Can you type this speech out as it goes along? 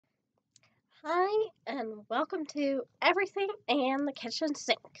Hi, and welcome to Everything and the Kitchen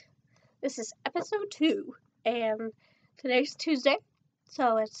Sink. This is episode 2, and today's Tuesday,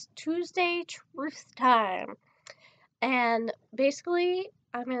 so it's Tuesday Truth Time. And basically,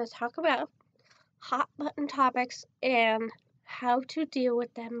 I'm going to talk about hot button topics and how to deal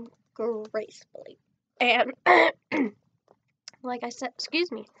with them gracefully. And like I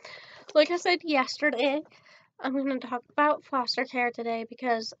said yesterday, I'm going to talk about foster care today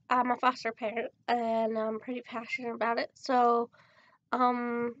because I'm a foster parent and I'm pretty passionate about it. So,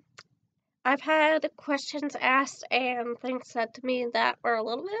 I've had questions asked and things said to me that were a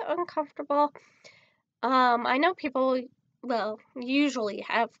little bit uncomfortable. I know people, usually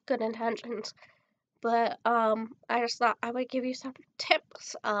have good intentions, but, I just thought I would give you some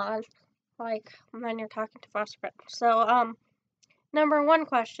tips on, when you're talking to foster parents. So, number one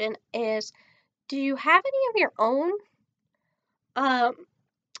question is, do you have any of your own? Um,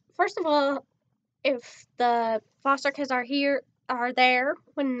 First of all, if the foster kids are there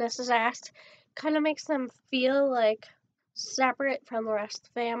when this is asked, kind of makes them feel like separate from the rest of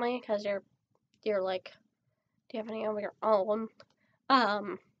the family because you're like, do you have any of your own?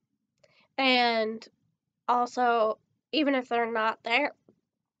 Um, and also, even if they're not there,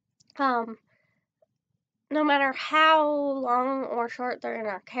 um, no matter how long or short they're in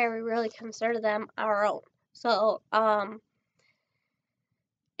our care, we really consider them our own. So,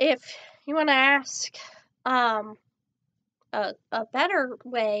 if you want to ask, um, a better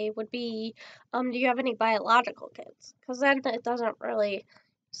way would be, do you have any biological kids? Because then it doesn't really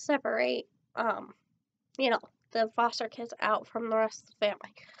separate, um, you know, the foster kids out from the rest of the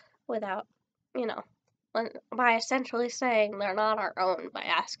family without, you know, by essentially saying they're not our own by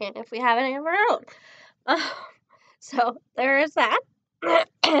asking if we have any of our own. So there is that.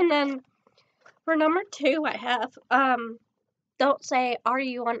 And then for number 2, I have, don't say, are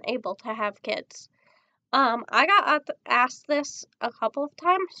you unable to have kids? I got asked this a couple of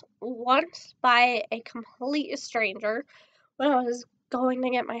times. Once by a complete stranger when I was going to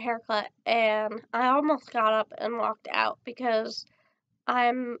get my hair cut, and I almost got up and walked out because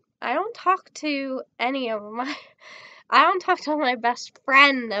I don't talk to any of my I don't talk to my best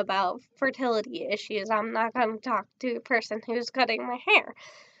friend about fertility issues. I'm not going to talk to a person who's cutting my hair.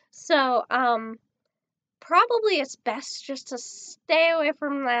 So, probably it's best just to stay away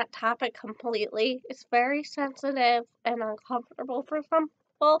from that topic completely. It's very sensitive and uncomfortable for some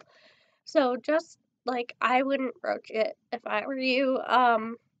people. So just I wouldn't broach it if I were you.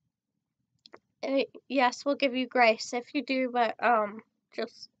 Yes, we'll give you grace if you do, but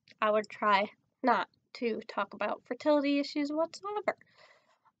just I would try not to talk about fertility issues whatsoever.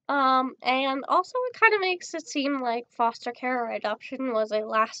 And also it kind of makes it seem like foster care or adoption was a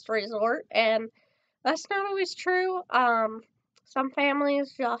last resort, and that's not always true. Some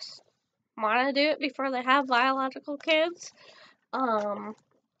families just want to do it before they have biological kids. Um,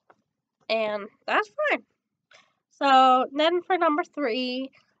 and that's fine. So then for number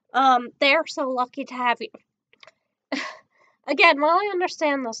 3, they're so lucky to have you. Again, while I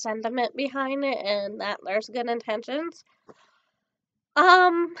understand the sentiment behind it and that there's good intentions,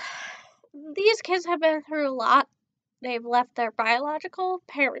 um, these kids have been through a lot. They've left their biological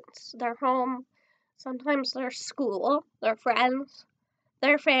parents, their home, sometimes their school, their friends,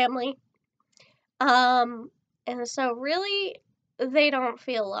 their family. And so really they don't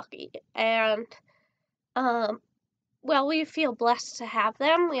feel lucky. And we feel blessed to have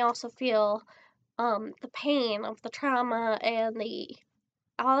them. We also feel the pain of the trauma and the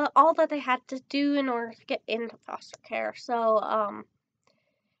all that they had to do in order to get into foster care. So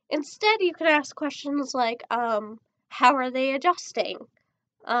instead you could ask questions like how are they adjusting?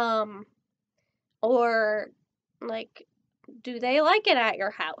 Or like, do they like it at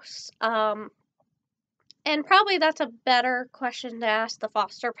your house? And probably that's a better question to ask the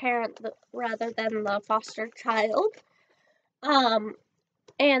foster parent rather than the foster child. Um,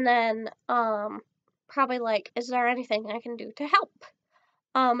 and then probably like, is there anything I can do to help?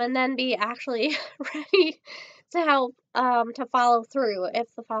 And then be actually ready to help to follow through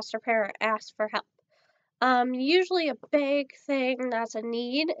if the foster parent asks for help. Usually a big thing that's a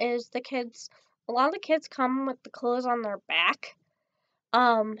need is a lot of the kids come with the clothes on their back.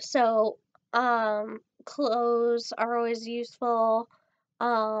 So, clothes are always useful,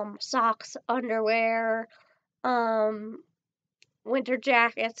 socks, underwear, um, winter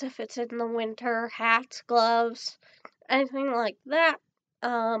jackets if it's in the winter, hats, gloves, anything like that,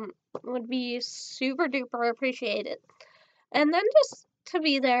 would be super duper appreciated. And then just to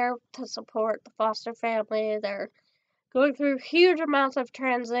be there to support the foster family. They're going through huge amounts of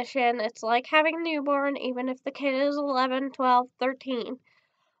transition. It's like having a newborn, even if the kid is 11, 12, 13.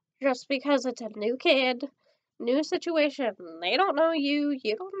 just because it's a new kid, new situation. They don't know you,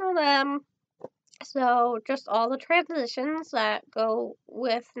 you don't know them. So, just all the transitions that go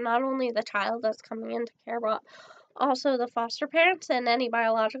with not only the child that's coming into care, but also the foster parents and any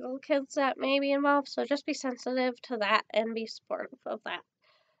biological kids that may be involved. So, just be sensitive to that and be supportive of that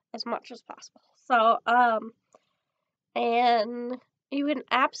as much as possible. So, and you can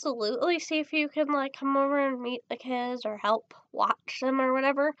absolutely see if you can like come over and meet the kids or help watch them or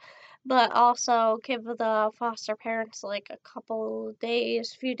whatever, but also give the foster parents like a couple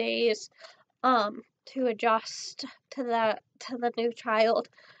days, few days, to adjust to the new child,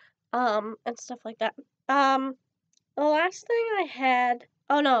 and stuff like that. The last thing I had,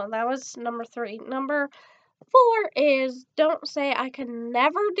 oh no, that was number 3. Number 4 is don't say I can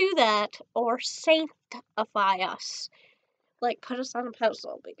never do that or sanctify us, like put us on a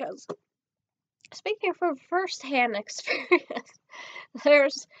pedestal, because speaking from firsthand experience,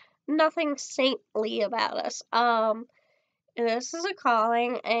 there's nothing saintly about us. This is a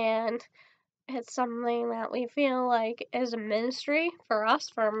calling, and it's something that we feel like is a ministry for us,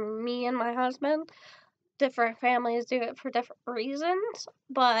 for me and my husband. Different families do it for different reasons,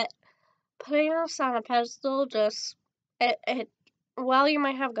 but putting us on a pedestal just it while you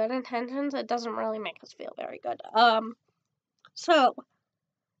might have good intentions, it doesn't really make us feel very good. So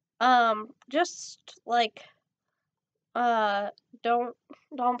just like uh don't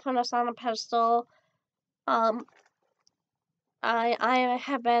don't put us on a pedestal. Um I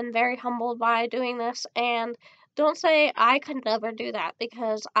have been very humbled by doing this, and don't say I could never do that,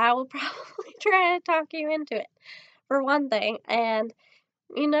 because I will probably try to talk you into it for one thing, and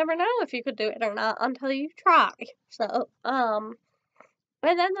you never know if you could do it or not until you try. So, and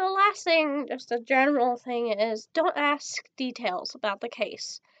then the last thing, just a general thing, is don't ask details about the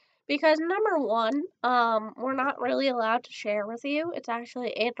case. Because number one, we're not really allowed to share with you. It's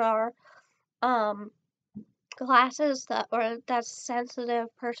actually in our um classes that's sensitive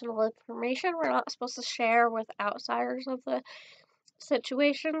personal information. We're not supposed to share with outsiders of the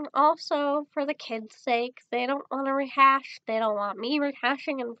situation. Also, for the kids' sake, they don't want to rehash. They don't want me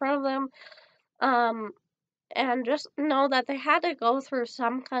rehashing in front of them. Um, and just know that they had to go through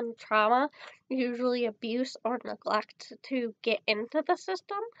some kind of trauma, usually abuse or neglect, to get into the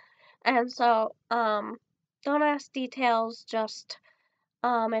system. And so, don't ask details, just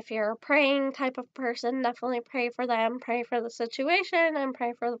if you're a praying type of person, definitely pray for them, pray for the situation, and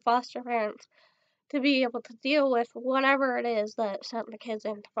pray for the foster parents to be able to deal with whatever it is that sent the kids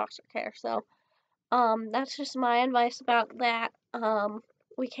into foster care. So, that's just my advice about that.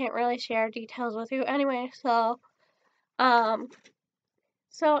 We can't really share details with you anyway, um,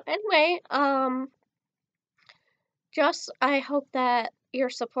 anyway, just I hope that you're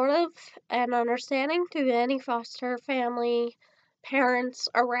supportive and understanding to any foster family parents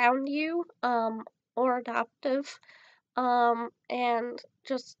around you, or adoptive, and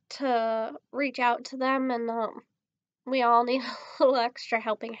just to reach out to them, and we all need a little extra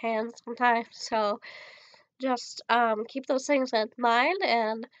helping hand sometimes. So just keep those things in mind,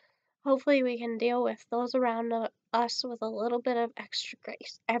 and hopefully we can deal with those around us with a little bit of extra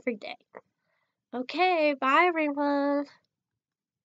grace every day. Okay, bye everyone.